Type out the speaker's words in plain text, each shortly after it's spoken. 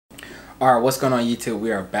Alright, what's going on YouTube?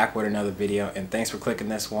 We are back with another video and thanks for clicking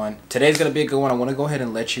this one. Today's going to be a good one. I want to go ahead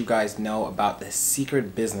and let you guys know about the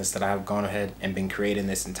secret business that I've gone ahead and been creating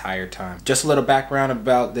this entire time. Just a little background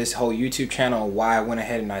about this whole YouTube channel and why I went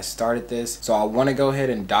ahead and I started this. So I want to go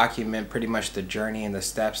ahead and document pretty much the journey and the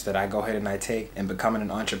steps that I go ahead and I take in becoming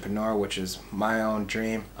an entrepreneur, which is my own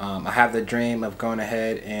dream. I have the dream of going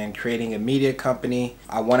ahead and creating a media company.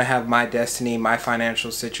 I want to have my destiny, my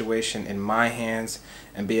financial situation in my hands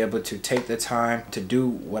and be able to take the time to do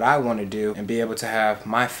what I want to do and be able to have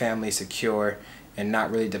my family secure and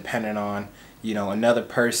not really dependent on, you know, another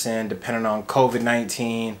person, dependent on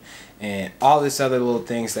COVID-19 and all this other little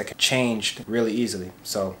things that can change really easily.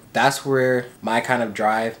 So that's where my kind of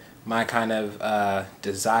drive, my kind of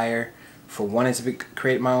desire for wanting to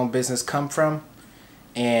create my own business come from.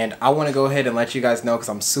 And I want to go ahead and let you guys know because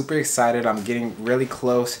I'm super excited. I'm getting really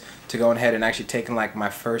close to going ahead and actually taking like my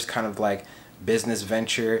first kind of like business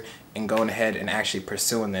venture and going ahead and actually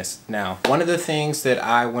pursuing this. Now, one of the things that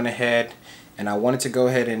I went ahead and I wanted to go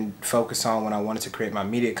ahead and focus on when I wanted to create my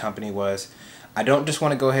media company was I don't just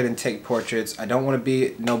want to go ahead and take portraits. I don't want to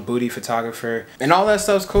be no booty photographer and all that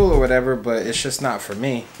stuff's cool or whatever, but it's just not for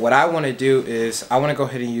me. What I want to do is I want to go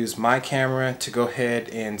ahead and use my camera to go ahead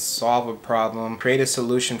and solve a problem, create a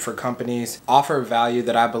solution for companies, offer value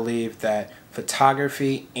that I believe that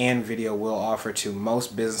photography and video will offer to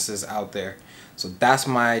most businesses out there. So that's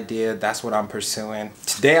my idea. That's what I'm pursuing.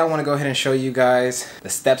 Today I want to go ahead and show you guys the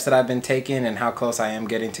steps that I've been taking and how close I am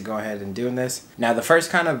getting to go ahead and doing this. Now, the first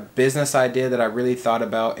kind of business idea that I really thought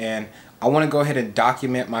about, and I want to go ahead and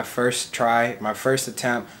document my first try, my first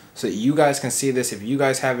attempt, so that you guys can see this. If you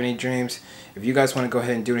guys have any dreams, if you guys want to go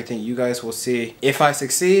ahead and do anything, you guys will see. If I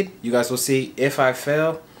succeed, you guys will see. If I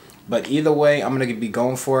fail, but either way, I'm going to be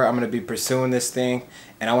going for it. I'm going to be pursuing this thing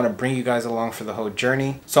and I want to bring you guys along for the whole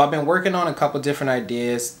journey. So I've been working on a couple different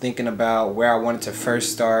ideas, thinking about where I wanted to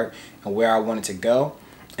first start and where I wanted to go.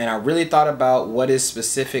 And I really thought about what is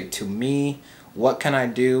specific to me, what can I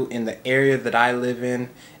do in the area that I live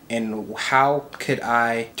in, and how could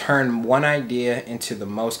I turn one idea into the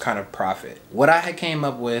most kind of profit. What I had came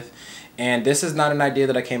up with, and this is not an idea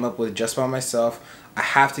that I came up with just by myself. I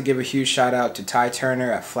have to give a huge shout out to Ty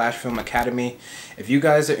Turner at FlashFilm Academy. If you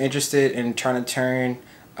guys are interested in trying to turn,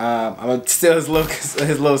 I'm gonna steal his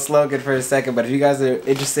little slogan for a second, but if you guys are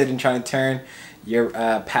interested in trying to turn your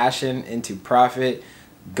passion into profit,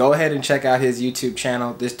 go ahead and check out his YouTube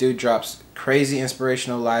channel. This dude drops crazy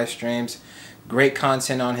inspirational live streams, great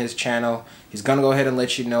content on his channel. He's gonna go ahead and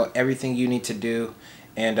let you know everything you need to do,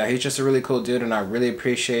 and he's just a really cool dude, and I really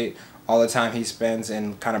appreciate all the time he spends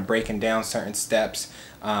in kind of breaking down certain steps,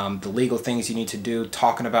 the legal things you need to do,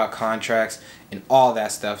 talking about contracts and all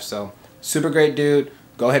that stuff. So super great dude.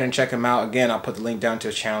 Go ahead and check him out. Again, I'll put the link down to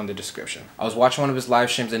his channel in the description. I was watching one of his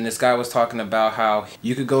live streams and this guy was talking about how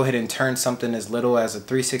you could go ahead and turn something as little as a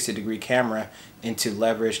 360-degree camera into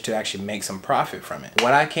leverage to actually make some profit from it.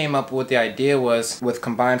 What I came up with the idea was with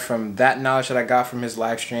combined from that knowledge that I got from his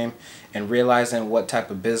live stream and realizing what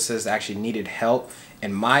type of businesses actually needed help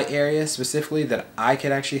in my area specifically that I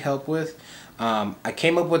could actually help with. I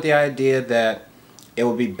came up with the idea that it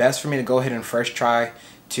would be best for me to go ahead and first try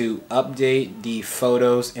to update the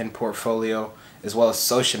photos and portfolio as well as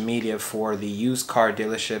social media for the used car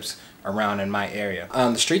dealerships around in my area.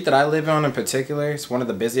 The street that I live on in particular, it's one of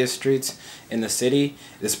the busiest streets in the city.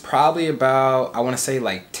 There's probably about, I want to say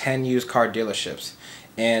like 10 used car dealerships.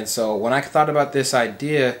 And so when I thought about this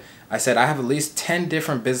idea, I said I have at least 10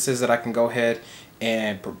 different businesses that I can go ahead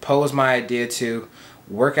and propose my idea to,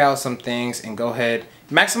 work out some things and go ahead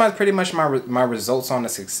maximize pretty much my results on the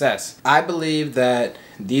success. I believe that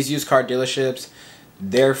these used car dealerships,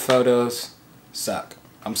 their photos suck.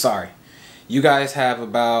 I'm sorry. You guys have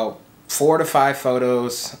about 4 to 5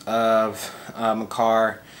 photos of a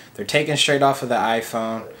car. They're taken straight off of the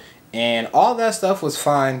iPhone, and all that stuff was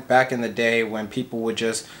fine back in the day when people would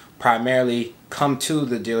just primarily come to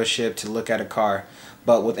the dealership to look at a car.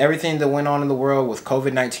 But with everything that went on in the world with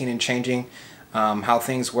COVID-19 and changing how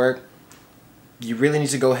things work, you really need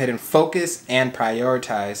to go ahead and focus and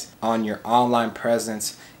prioritize on your online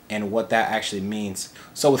presence and what that actually means.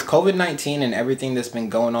 So with COVID-19 and everything that's been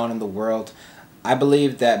going on in the world, I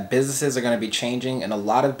believe that businesses are going to be changing, and a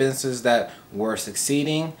lot of businesses that were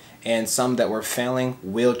succeeding and some that were failing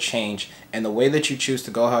will change. And the way that you choose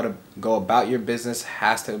to go about your business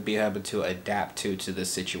has to be able to adapt to this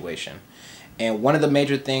situation. And one of the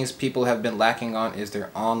major things people have been lacking on is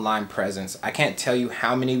their online presence. I can't tell you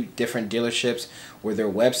how many different dealerships where their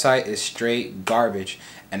website is straight garbage.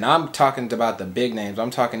 And I'm talking about the big names.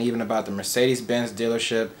 I'm talking even about the Mercedes-Benz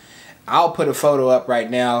dealership. I'll put a photo up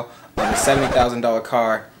right now of a $70,000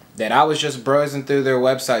 car that I was just browsing through their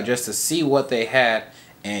website just to see what they had,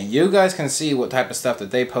 and you guys can see what type of stuff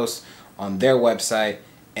that they post on their website.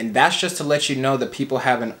 And that's just to let you know that people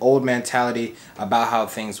have an old mentality about how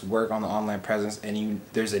things work on the online presence, and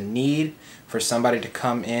there's a need for somebody to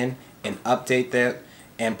come in and update that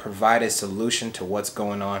and provide a solution to what's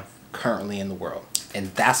going on currently in the world.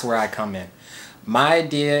 And that's where I come in. My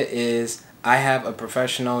idea is I have a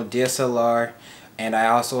professional DSLR, and I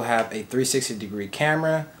also have a 360-degree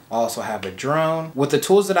camera. I also have a drone. With the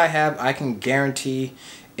tools that I have, I can guarantee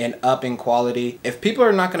an up in quality. If people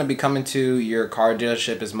are not going to be coming to your car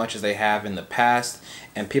dealership as much as they have in the past,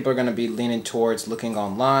 and people are going to be leaning towards looking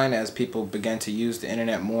online as people begin to use the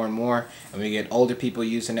internet more and more, and we get older people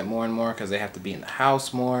using it more and more because they have to be in the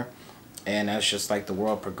house more, and that's just like the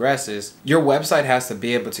world progresses, your website has to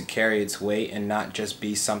be able to carry its weight and not just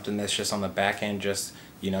be something that's just on the back end, just,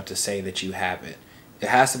 you know, to say that you have it. It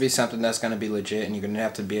has to be something that's going to be legit, and you're going to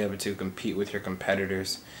have to be able to compete with your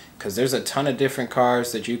competitors, because there's a ton of different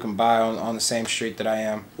cars that you can buy on the same street that I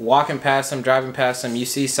am. Walking past them, driving past them, you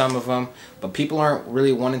see some of them, but people aren't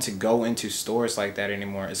really wanting to go into stores like that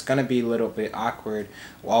anymore. It's going to be a little bit awkward,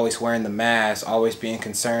 always wearing the mask, always being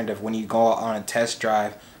concerned of when you go on a test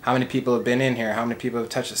drive, how many people have been in here, how many people have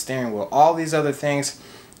touched the steering wheel. All these other things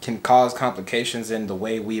can cause complications in the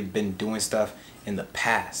way we've been doing stuff in the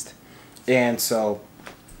past. And so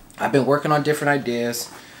I've been working on different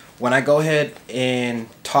ideas. When I go ahead and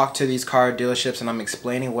talk to these car dealerships and I'm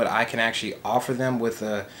explaining what I can actually offer them with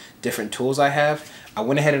the different tools I have, I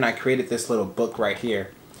went ahead and I created this little book right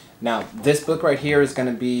here. Now, this book right here is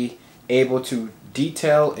going to be able to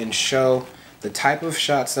detail and show the type of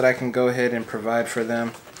shots that I can go ahead and provide for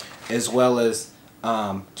them, as well as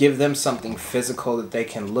give them something physical that they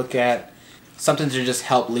can look at, something to just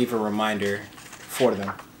help leave a reminder for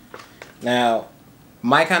them. Now,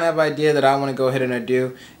 my kind of idea that I want to go ahead and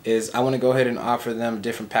do is I want to go ahead and offer them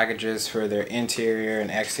different packages for their interior and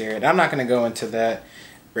exterior. And I'm not going to go into that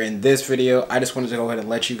in this video. I just wanted to go ahead and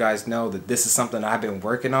let you guys know that this is something I've been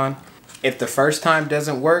working on. If the first time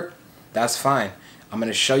doesn't work, that's fine. I'm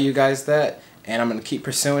going to show you guys that, and I'm going to keep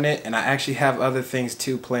pursuing it. And I actually have other things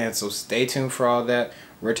too planned, so stay tuned for all that.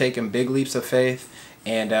 We're taking big leaps of faith,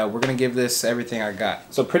 and we're going to give this everything I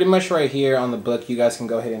got. So pretty much right here on the book, you guys can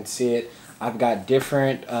go ahead and see it. I've got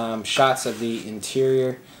different shots of the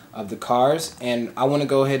interior of the cars, and I want to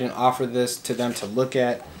go ahead and offer this to them to look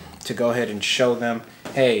at, to go ahead and show them,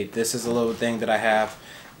 hey, this is a little thing that I have.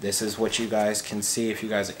 This is what you guys can see. If you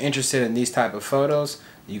guys are interested in these type of photos,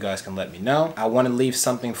 you guys can let me know. I want to leave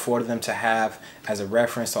something for them to have as a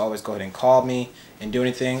reference to always go ahead and call me and do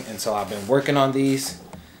anything. And so I've been working on these.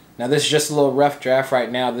 Now this is just a little rough draft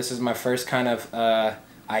right now. This is my first kind of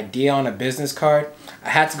idea on a business card. I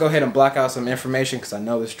had to go ahead and block out some information because I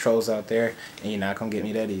know there's trolls out there and you're not gonna get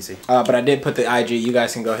me that easy. But I did put the IG. You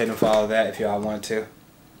guys can go ahead and follow that if y'all want to.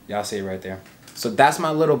 Y'all see it right there. So that's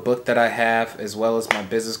my little book that I have, as well as my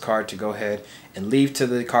business card to go ahead and leave to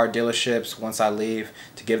the car dealerships once I leave,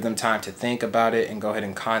 to give them time to think about it and go ahead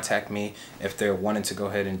and contact me if they're wanting to go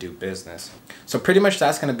ahead and do business. So pretty much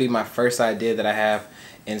that's going to be my first idea that I have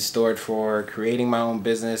in store for creating my own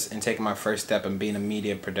business and taking my first step in being a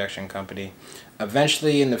media production company.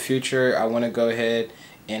 Eventually in the future, I want to go ahead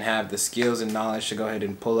and have the skills and knowledge to go ahead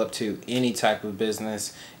and pull up to any type of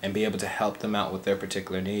business and be able to help them out with their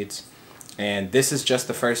particular needs. And this is just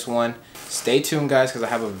the first one. Stay tuned, guys, because I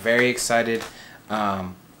have a very excited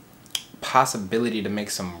possibility to make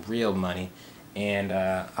some real money, and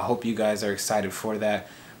I hope you guys are excited for that.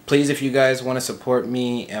 Please, if you guys want to support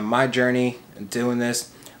me and my journey in doing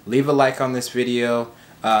this, leave a like on this video.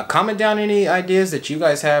 Comment down any ideas that you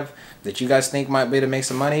guys have that you guys think might be to make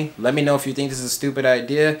some money. Let me know if you think this is a stupid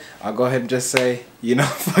idea. I'll go ahead and just say, you know,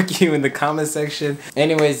 fuck you in the comment section.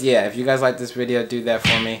 Anyways, yeah, if you guys like this video, do that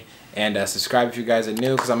for me. And subscribe if you guys are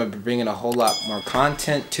new, because I'm going to be bringing a whole lot more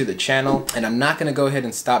content to the channel. And I'm not going to go ahead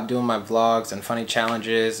and stop doing my vlogs and funny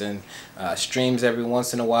challenges and streams every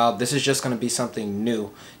once in a while. This is just going to be something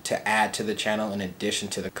new to add to the channel in addition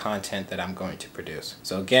to the content that I'm going to produce.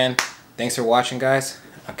 So again, thanks for watching, guys.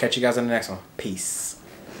 I'll catch you guys on the next one. Peace.